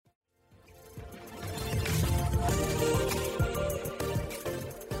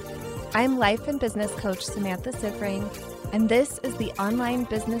I'm life and business coach Samantha Sivring, and this is the Online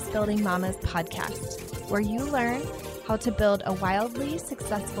Business Building Mamas podcast, where you learn how to build a wildly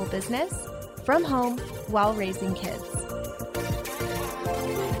successful business from home while raising kids.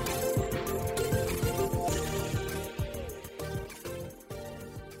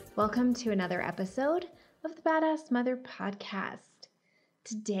 Welcome to another episode of the Badass Mother podcast.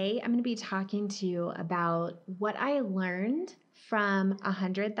 Today, I'm going to be talking to you about what I learned from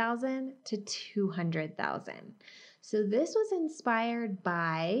 100,000 to 200,000. So this was inspired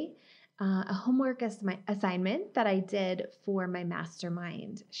by a homework assignment that I did for my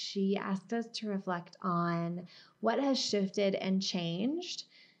mastermind. She asked us to reflect on what has shifted and changed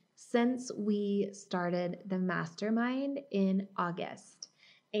since we started the mastermind in August.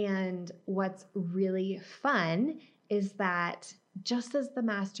 And what's really fun is that just as the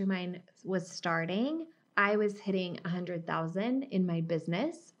mastermind was starting, I was hitting 100,000 in my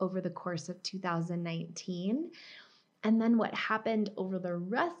business over the course of 2019. And then what happened over the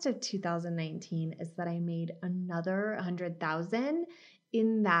rest of 2019 is that I made another 100,000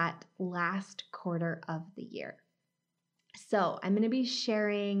 in that last quarter of the year. So I'm going to be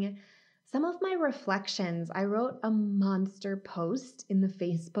sharing some of my reflections. I wrote a monster post in the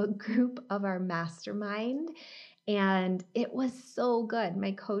Facebook group of our mastermind, and it was so good.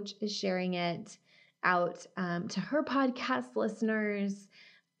 My coach is sharing it out to her podcast listeners.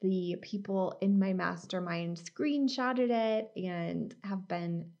 The people in my mastermind screenshotted it and have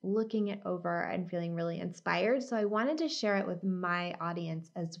been looking it over and feeling really inspired. So I wanted to share it with my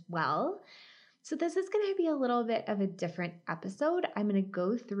audience as well. So this is going to be a little bit of a different episode. I'm going to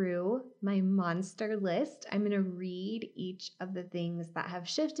go through my monster list. I'm going to read each of the things that have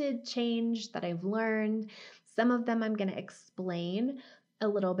shifted, changed, that I've learned. Some of them I'm going to explain a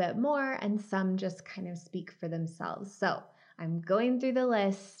little bit more, and some just kind of speak for themselves. So I'm going through the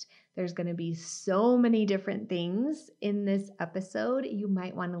list. There's going to be so many different things in this episode. You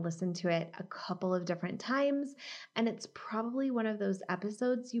might want to listen to it a couple of different times, and it's probably one of those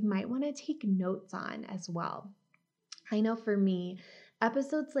episodes you might want to take notes on as well. I know for me,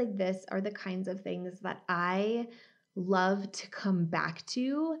 episodes like this are the kinds of things that I love to come back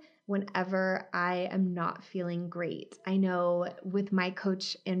to whenever I am not feeling great. I know with my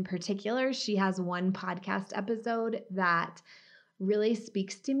coach in particular, she has one podcast episode that really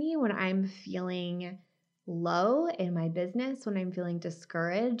speaks to me when I'm feeling low in my business, when I'm feeling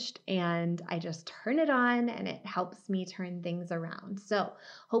discouraged, and I just turn it on and it helps me turn things around. So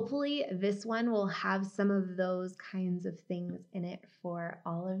hopefully this one will have some of those kinds of things in it for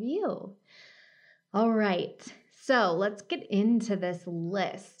all of you. All right, so let's get into this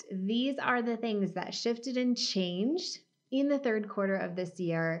list. These are the things that shifted and changed in the third quarter of this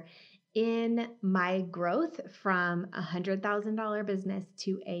year in my growth from a $100,000 business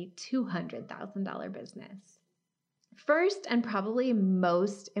to a $200,000 business. First, and probably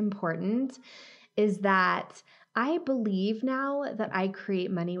most important, is that I believe now that I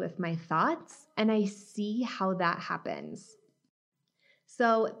create money with my thoughts, and I see how that happens.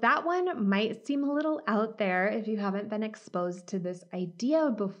 So that one might seem a little out there if you haven't been exposed to this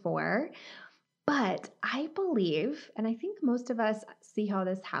idea before, but I believe, and I think most of us see how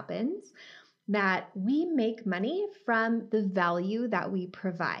this happens, that we make money from the value that we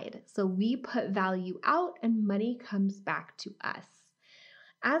provide. So we put value out and money comes back to us.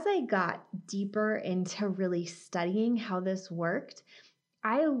 As I got deeper into really studying how this worked,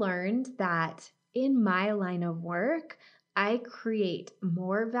 I learned that in my line of work, I create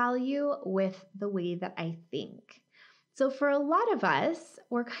more value with the way that I think. So for a lot of us,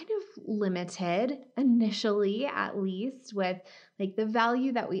 we're kind of limited initially, at least, with like the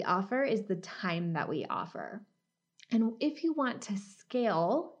value that we offer is the time that we offer. And if you want to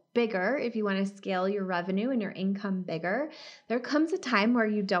scale bigger, if you want to scale your revenue and your income bigger, there comes a time where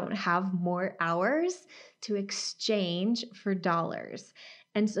you don't have more hours to exchange for dollars.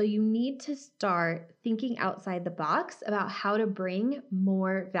 And so you need to start thinking outside the box about how to bring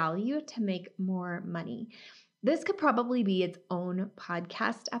more value to make more money. This could probably be its own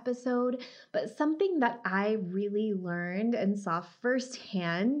podcast episode, but something that I really learned and saw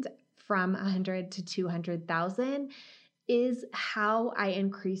firsthand from 100 to 200,000 is how I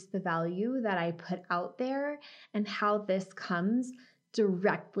increase the value that I put out there and how this comes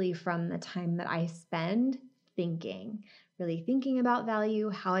directly from the time that I spend thinking, really thinking about value,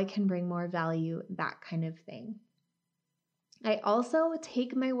 how I can bring more value, that kind of thing. I also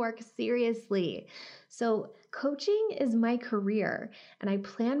take my work seriously. So, coaching is my career, and I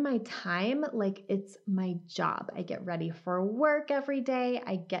plan my time like it's my job. I get ready for work every day,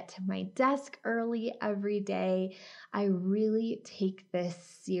 I get to my desk early every day. I really take this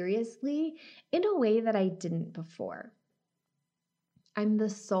seriously in a way that I didn't before. I'm the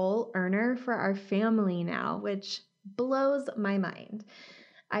sole earner for our family now, which blows my mind.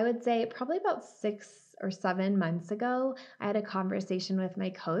 I would say probably about 6 or 7 months ago, I had a conversation with my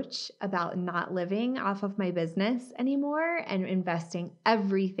coach about not living off of my business anymore and investing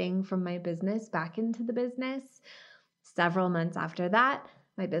everything from my business back into the business. Several months after that,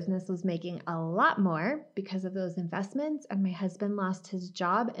 my business was making a lot more because of those investments, and my husband lost his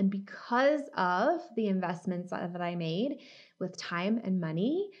job. And because of the investments that I made with time and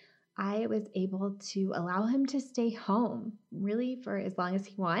money, I was able to allow him to stay home really for as long as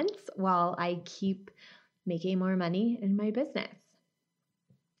he wants while I keep making more money in my business.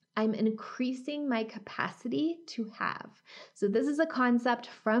 I'm increasing my capacity to have. So, this is a concept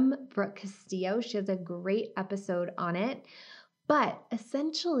from Brooke Castillo. She has a great episode on it. But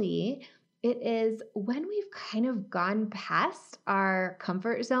essentially, it is when we've kind of gone past our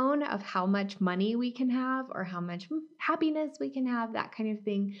comfort zone of how much money we can have or how much happiness we can have, that kind of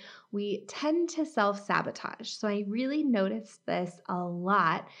thing, we tend to self sabotage. So I really noticed this a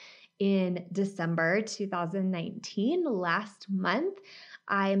lot in December 2019, last month.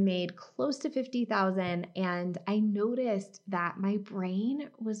 I made close to 50,000 and I noticed that my brain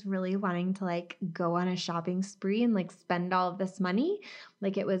was really wanting to like go on a shopping spree and like spend all of this money.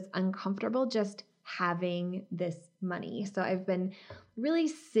 Like it was uncomfortable just having this money. So I've been really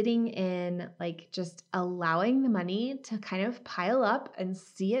sitting in like just allowing the money to kind of pile up and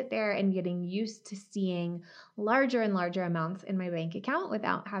see it there and getting used to seeing larger and larger amounts in my bank account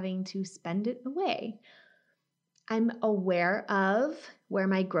without having to spend it away. I'm aware of where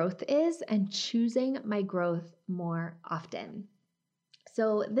my growth is and choosing my growth more often.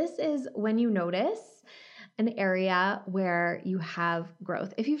 So, this is when you notice an area where you have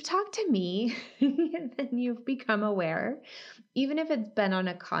growth. If you've talked to me, then you've become aware. Even if it's been on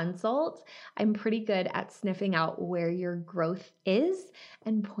a consult, I'm pretty good at sniffing out where your growth is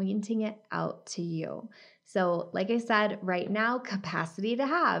and pointing it out to you. So, like I said, right now, capacity to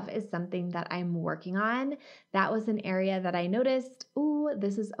have is something that I'm working on. That was an area that I noticed, ooh,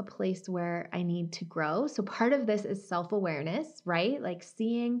 this is a place where I need to grow. So, part of this is self awareness, right? Like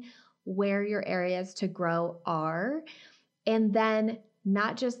seeing where your areas to grow are, and then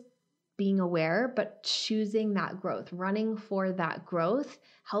not just being aware, but choosing that growth, running for that growth,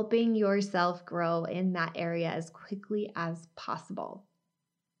 helping yourself grow in that area as quickly as possible.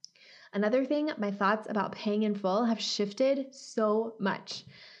 Another thing, my thoughts about paying in full have shifted so much.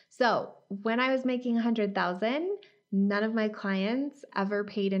 So, when I was making 100,000, none of my clients ever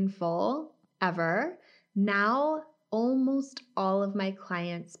paid in full, ever. Now, almost all of my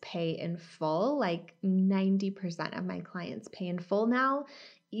clients pay in full, like 90% of my clients pay in full now,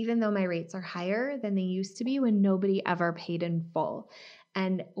 even though my rates are higher than they used to be when nobody ever paid in full.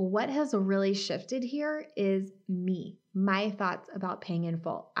 And what has really shifted here is me, my thoughts about paying in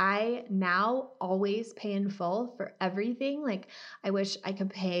full. I now always pay in full for everything. Like, I wish I could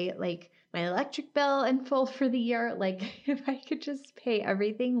pay like my electric bill in full for the year. Like, if I could just pay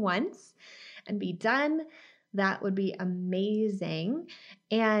everything once and be done, that would be amazing.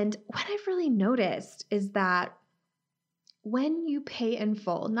 And what I've really noticed is that when you pay in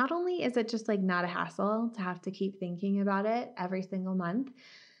full, not only is it just like not a hassle to have to keep thinking about it every single month,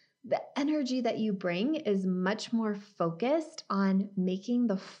 the energy that you bring is much more focused on making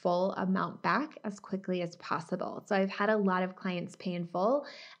the full amount back as quickly as possible. So I've had a lot of clients pay in full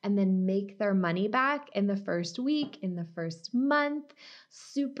and then make their money back in the first week, in the first month,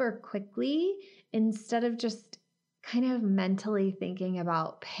 super quickly, instead of just kind of mentally thinking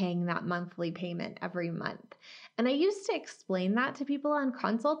about paying that monthly payment every month. And I used to explain that to people on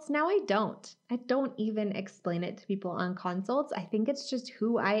consults. Now I don't. I don't even explain it to people on consults. I think it's just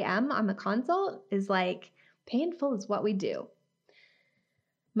who I am on the consult is like, pay in full is what we do.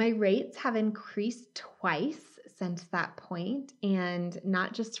 My rates have increased twice since that point, and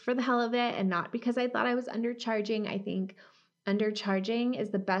not just for the hell of it and not because I thought I was undercharging. I think undercharging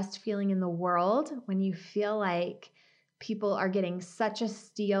is the best feeling in the world when you feel like people are getting such a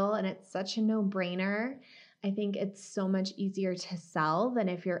steal and it's such a no-brainer. I think it's so much easier to sell than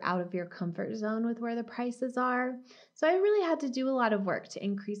if you're out of your comfort zone with where the prices are. So I really had to do a lot of work to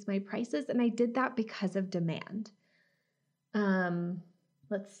increase my prices, and I did that because of demand.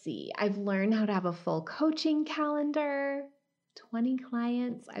 Let's see. I've learned how to have a full coaching calendar, 20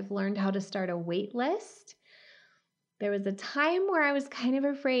 clients. I've learned how to start a wait list. There was a time where I was kind of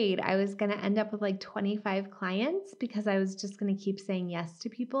afraid I was going to end up with like 25 clients because I was just going to keep saying yes to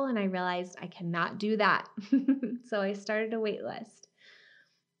people, and I realized I cannot do that. So I started a wait list.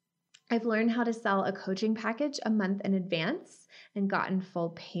 I've learned how to sell a coaching package a month in advance and gotten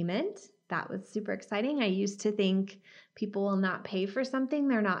full payment. That was super exciting. I used to think people will not pay for something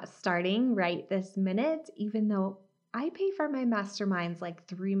they're not starting right this minute, even though I pay for my masterminds like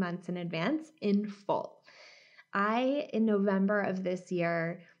 3 months in advance in full. In November of this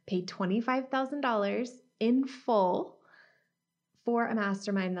year, paid $25,000 in full for a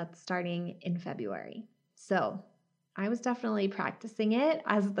mastermind that's starting in February. So I was definitely practicing it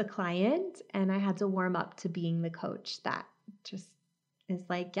as the client, and I had to warm up to being the coach that just is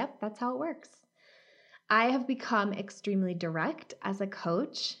like, yep, that's how it works. I have become extremely direct as a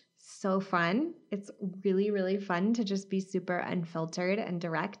coach. So fun. It's really, really fun to just be super unfiltered and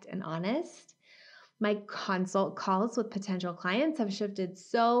direct and honest. My consult calls with potential clients have shifted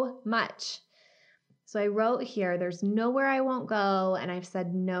so much. So I wrote here, there's nowhere I won't go, and I've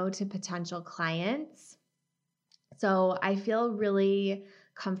said no to potential clients. So I feel really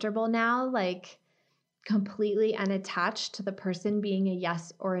comfortable now, like completely unattached to the person being a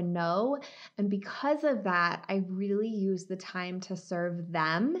yes or a no. And because of that, I really use the time to serve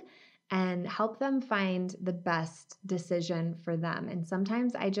them and help them find the best decision for them. And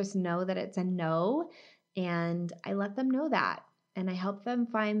sometimes I just know that it's a no, and I let them know that, and I help them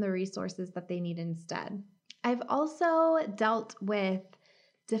find the resources that they need instead. I've also dealt with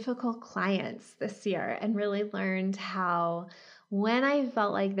difficult clients this year and really learned how when I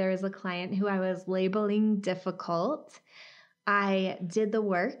felt like there was a client who I was labeling difficult, I did the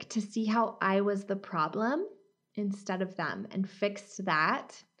work to see how I was the problem instead of them and fixed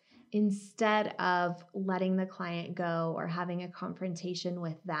that instead of letting the client go or having a confrontation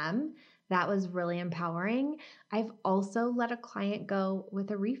with them. That was really empowering. I've also let a client go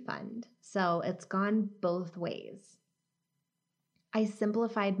with a refund. So it's gone both ways. I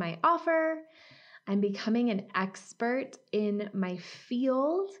simplified my offer. I'm becoming an expert in my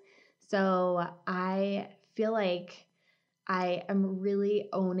field. So I feel like I am really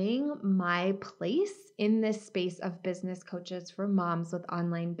owning my place in this space of business coaches for moms with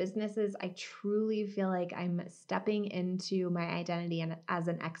online businesses. I truly feel like I'm stepping into my identity as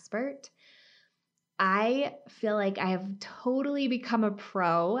an expert. I feel like I have totally become a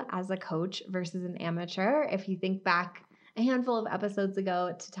pro as a coach versus an amateur. If you think back a handful of episodes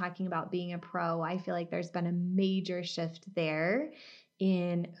ago to talking about being a pro, I feel like there's been a major shift there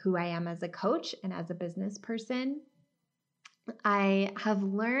in who I am as a coach and as a business person. I have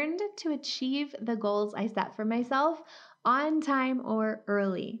learned to achieve the goals I set for myself on time or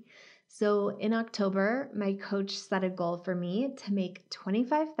early. So in October, my coach set a goal for me to make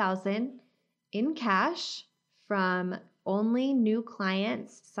 $25,000 in cash from only new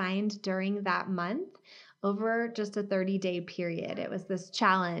clients signed during that month over just a 30-day period. It was this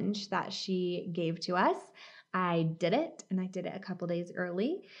challenge that she gave to us. I did it, and I did it a couple days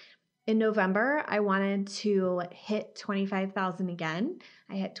early. In November, I wanted to hit 25,000 again.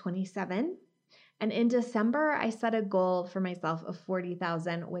 I hit 27. And in December, I set a goal for myself of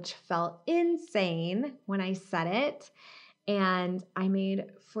 40,000, which felt insane when I set it. And I made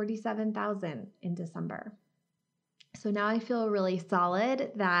 47,000 in December. So now I feel really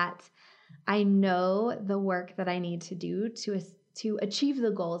solid that I know the work that I need to do to achieve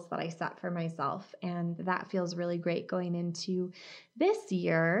the goals that I set for myself. And that feels really great going into this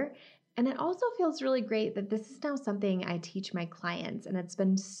year. And it also feels really great that this is now something I teach my clients. And it's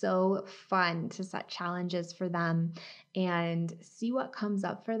been so fun to set challenges for them and see what comes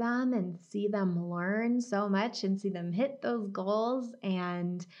up for them and see them learn so much and see them hit those goals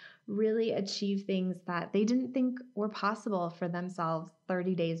and really achieve things that they didn't think were possible for themselves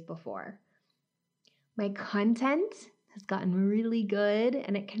 30 days before. My content has gotten really good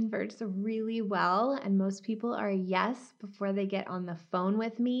and it converts really well. And most people are a yes before they get on the phone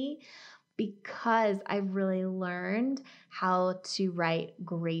with me because I've really learned how to write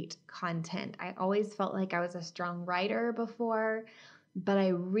great content. I always felt like I was a strong writer before, but I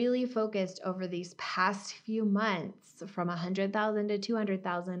really focused over these past few months from 100,000 to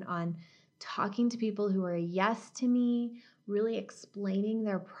 200,000 on talking to people who are a yes to me, really explaining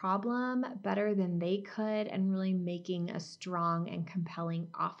their problem better than they could, and really making a strong and compelling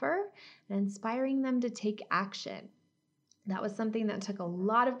offer and inspiring them to take action. That was something that took a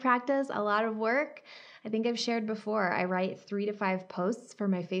lot of practice, a lot of work. I think I've shared before, I write 3 to 5 posts for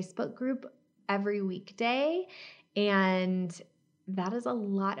my Facebook group every weekday, and that is a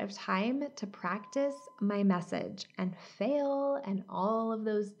lot of time to practice my message and fail and all of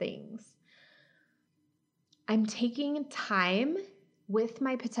those things. I'm taking time with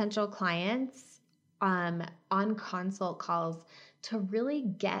my potential clients on consult calls to really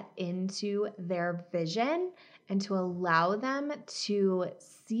get into their vision and to allow them to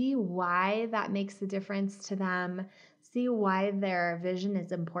see why that makes a difference to them, see why their vision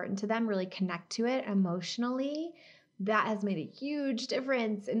is important to them, really connect to it emotionally. That has made a huge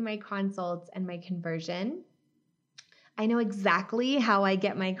difference in my consults and my conversion. I know exactly how I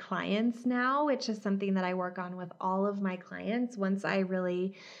get my clients now, which is something that I work on with all of my clients. Once I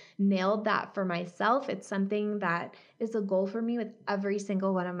really nailed that for myself, it's something that is a goal for me with every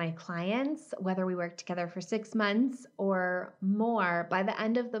single one of my clients, whether we work together for 6 months or more. By the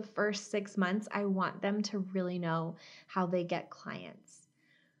end of the first 6 months, I want them to really know how they get clients.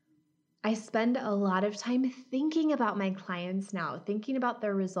 I spend a lot of time thinking about my clients now, thinking about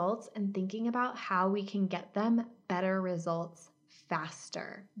their results and thinking about how we can get them better results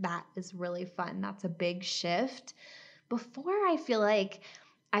faster. That is really fun. That's a big shift. Before, I feel like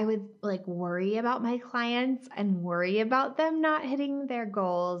I would worry about my clients and worry about them not hitting their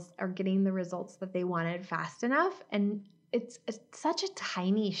goals or getting the results that they wanted fast enough. And it's such a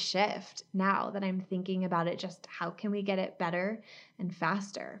tiny shift now that I'm thinking about it. Just how can we get it better and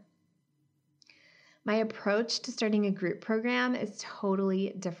faster? My approach to starting a group program is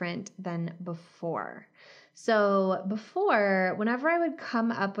totally different than before. So before, whenever I would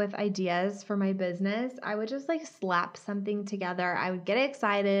come up with ideas for my business, I would just slap something together. I would get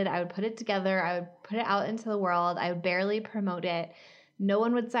excited. I would put it together. I would put it out into the world. I would barely promote it. No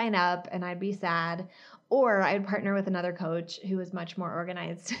one would sign up and I'd be sad. Or I would partner with another coach who was much more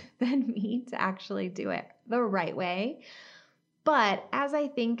organized than me to actually do it the right way. But as I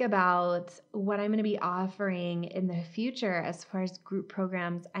think about what I'm going to be offering in the future as far as group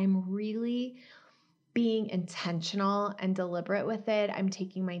programs, I'm really being intentional and deliberate with it. I'm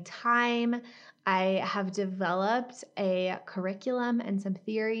taking my time. I have developed a curriculum and some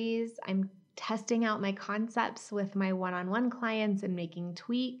theories. I'm testing out my concepts with my one-on-one clients and making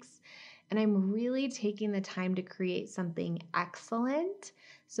tweaks. And I'm really taking the time to create something excellent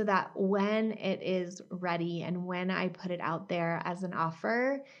so that when it is ready and when I put it out there as an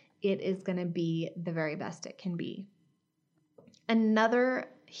offer, it is going to be the very best it can be. Another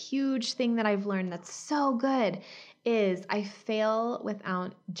huge thing that I've learned that's so good is I fail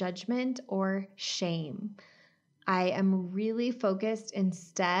without judgment or shame. I am really focused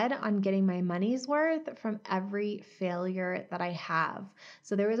instead on getting my money's worth from every failure that I have.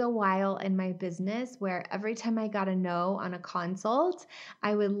 So there was a while in my business where every time I got a no on a consult,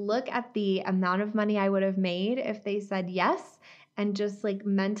 I would look at the amount of money I would have made if they said yes and just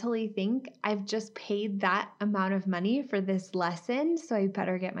mentally think, I've just paid that amount of money for this lesson, so I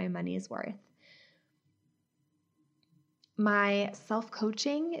better get my money's worth. My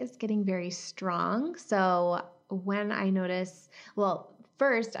self-coaching is getting very strong. So when I notice,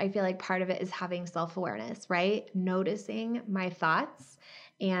 first, I feel like part of it is having self-awareness, right? Noticing my thoughts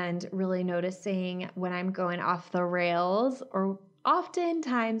and really noticing when I'm going off the rails, or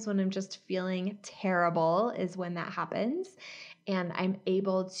oftentimes when I'm just feeling terrible is when that happens. And I'm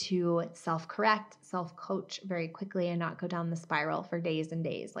able to self-correct, self-coach very quickly and not go down the spiral for days and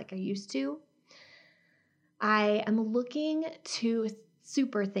days like I used to. I am looking to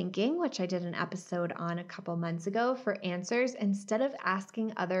super thinking, which I did an episode on a couple months ago, for answers instead of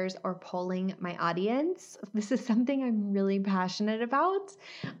asking others or polling my audience. This is something I'm really passionate about.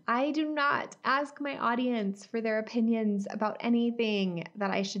 I do not ask my audience for their opinions about anything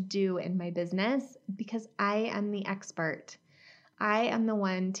that I should do in my business because I am the expert. I am the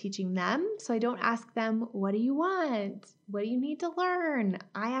one teaching them, so I don't ask them, what do you want? What do you need to learn?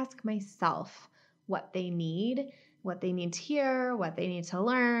 I ask myself what they need to hear, what they need to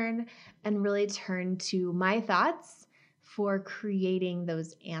learn, and really turn to my thoughts for creating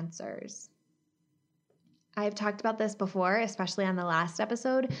those answers. I've talked about this before, especially on the last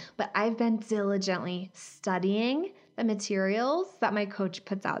episode, but I've been diligently studying the materials that my coach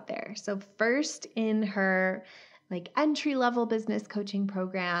puts out there. So first in her entry-level business coaching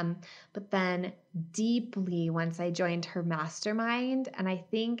program, but then deeply once I joined her mastermind. And I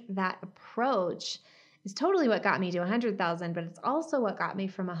think that approach is totally what got me to 100,000, but it's also what got me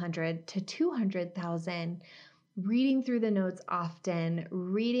from 100 to 200,000. Reading through the notes often,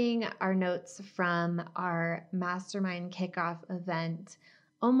 reading our notes from our mastermind kickoff event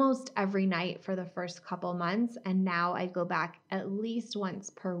almost every night for the first couple months. And now I go back at least once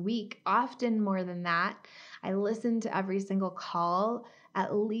per week, often more than that. I listen to every single call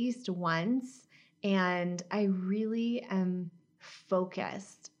at least once, and I really am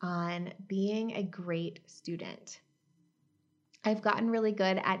focused on being a great student. I've gotten really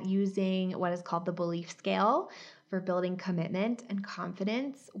good at using what is called the belief scale for building commitment and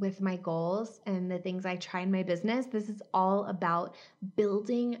confidence with my goals and the things I try in my business. This is all about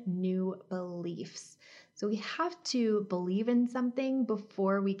building new beliefs. So we have to believe in something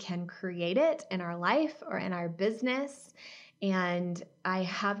before we can create it in our life or in our business. And I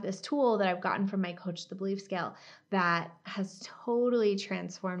have this tool that I've gotten from my coach, the Belief Scale, that has totally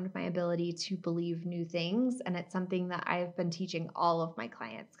transformed my ability to believe new things. And it's something that I've been teaching all of my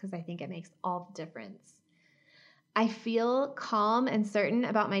clients because I think it makes all the difference. I feel calm and certain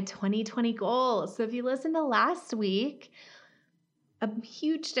about my 2020 goals. So if you listened to last week, a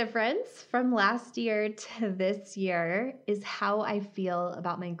huge difference from last year to this year is how I feel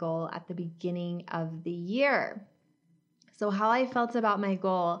about my goal at the beginning of the year. So how I felt about my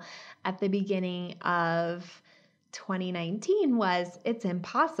goal at the beginning of 2019 was it's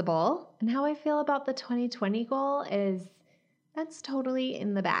impossible. And how I feel about the 2020 goal is that's totally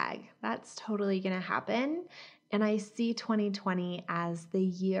in the bag. That's totally going to happen. And I see 2020 as the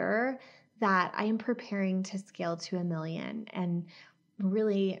year that I am preparing to scale to 1 million and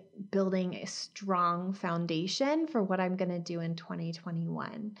really building a strong foundation for what I'm going to do in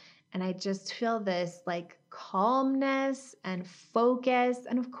 2021. And I just feel this like calmness and focus.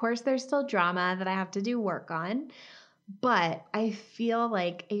 And of course, there's still drama that I have to do work on. But I feel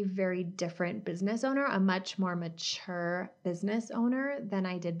like a very different business owner, a much more mature business owner than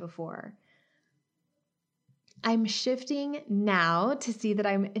I did before. I'm shifting now to see that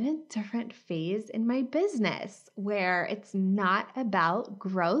I'm in a different phase in my business where it's not about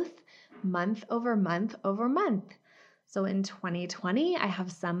growth month over month over month. So in 2020, I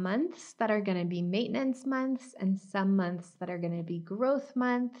have some months that are going to be maintenance months and some months that are going to be growth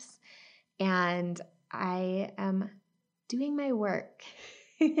months. And I am doing my work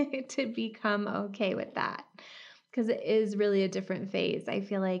to become okay with that because it is really a different phase. I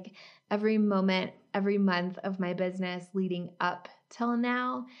feel like every moment, every month of my business leading up till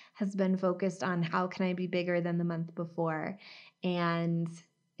now has been focused on how can I be bigger than the month before. And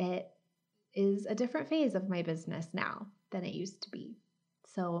it is a different phase of my business now than it used to be.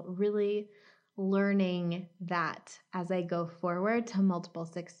 So really learning that as I go forward to multiple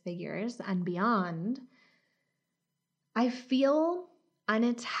six figures and beyond, I feel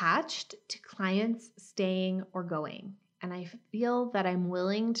unattached to clients staying or going. And I feel that I'm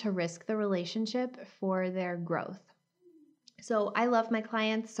willing to risk the relationship for their growth. So I love my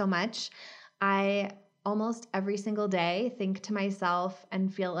clients so much. I almost every single day think to myself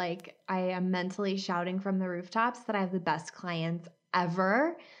and feel like I am mentally shouting from the rooftops that I have the best clients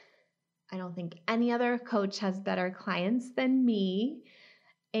ever. I don't think any other coach has better clients than me.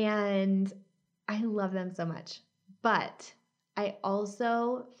 And I love them so much. But I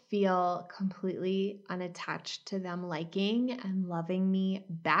also feel completely unattached to them liking and loving me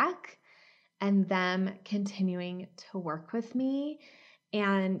back and them continuing to work with me.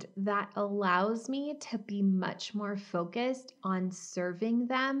 And that allows me to be much more focused on serving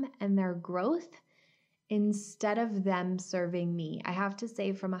them and their growth instead of them serving me. I have to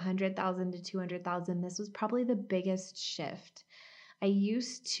say, from 100,000 to 200,000, this was probably the biggest shift. I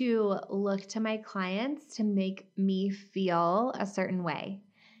used to look to my clients to make me feel a certain way.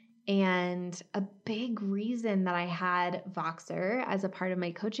 And a big reason that I had Voxer as a part of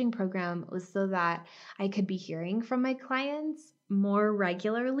my coaching program was so that I could be hearing from my clients more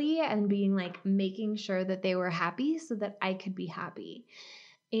regularly and being like making sure that they were happy so that I could be happy.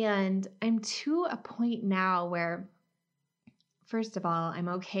 And I'm to a point now where, first of all, I'm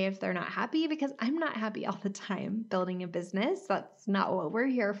okay if they're not happy because I'm not happy all the time building a business. That's not what we're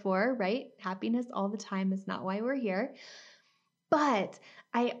here for, right? Happiness all the time is not why we're here. But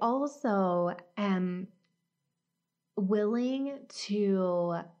I also am willing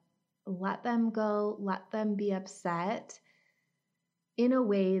to let them go, let them be upset in a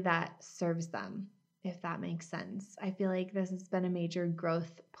way that serves them, if that makes sense. I feel like this has been a major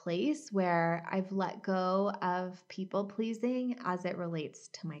growth place where I've let go of people pleasing as it relates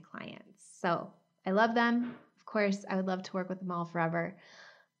to my clients. So I love them. Of course, I would love to work with them all forever,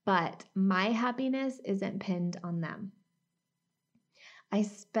 but my happiness isn't pinned on them. I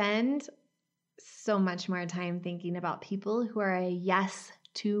spend so much more time thinking about people who are a yes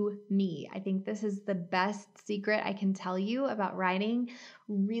to me. I think this is the best secret I can tell you about writing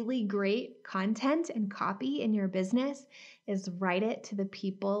really great content and copy in your business is write it to the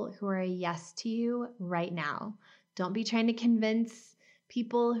people who are a yes to you right now. Don't be trying to convince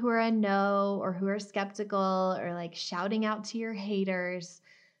people who are a no or who are skeptical or like shouting out to your haters.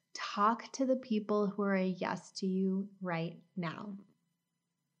 Talk to the people who are a yes to you right now.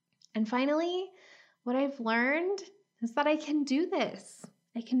 And finally, what I've learned is that I can do this.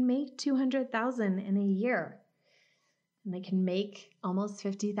 I can make $200,000 in a year, and I can make almost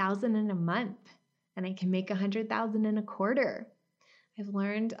 $50,000 in a month, and I can make $100,000 in a quarter. I've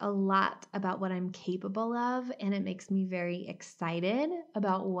learned a lot about what I'm capable of, and it makes me very excited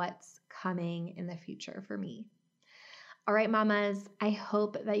about what's coming in the future for me. All right, mamas, I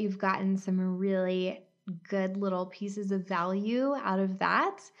hope that you've gotten some really good little pieces of value out of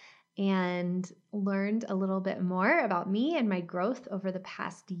that and learned a little bit more about me and my growth over the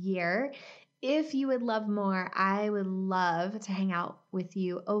past year. If you would love more, I would love to hang out with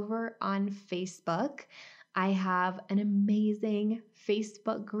you over on Facebook. I have an amazing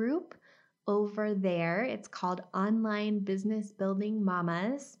Facebook group over there. It's called Online Business Building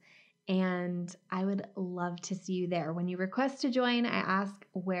Mamas, and I would love to see you there. When you request to join, I ask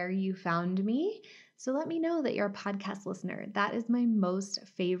where you found me. So let me know that you're a podcast listener. That is my most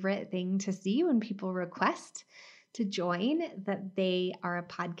favorite thing to see when people request to join, that they are a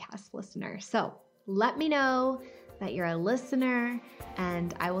podcast listener. So let me know that you're a listener,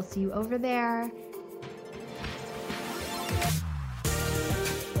 and I will see you over there.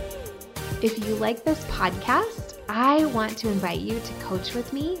 If you like this podcast, I want to invite you to coach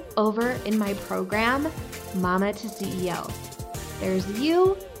with me over in my program, Mama to CEO. There's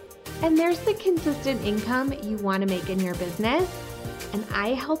you, and there's the consistent income you want to make in your business, and I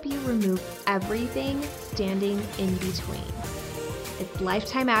help you remove everything standing in between. It's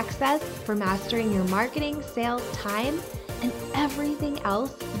lifetime access for mastering your marketing, sales, time, and everything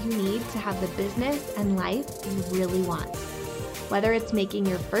else you need to have the business and life you really want. Whether it's making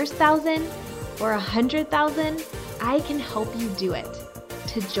your first 1,000 or 100,000, I can help you do it.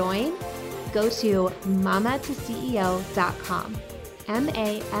 To join, go to mamatoceo.com,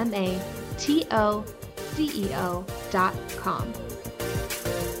 mamatoceo.com.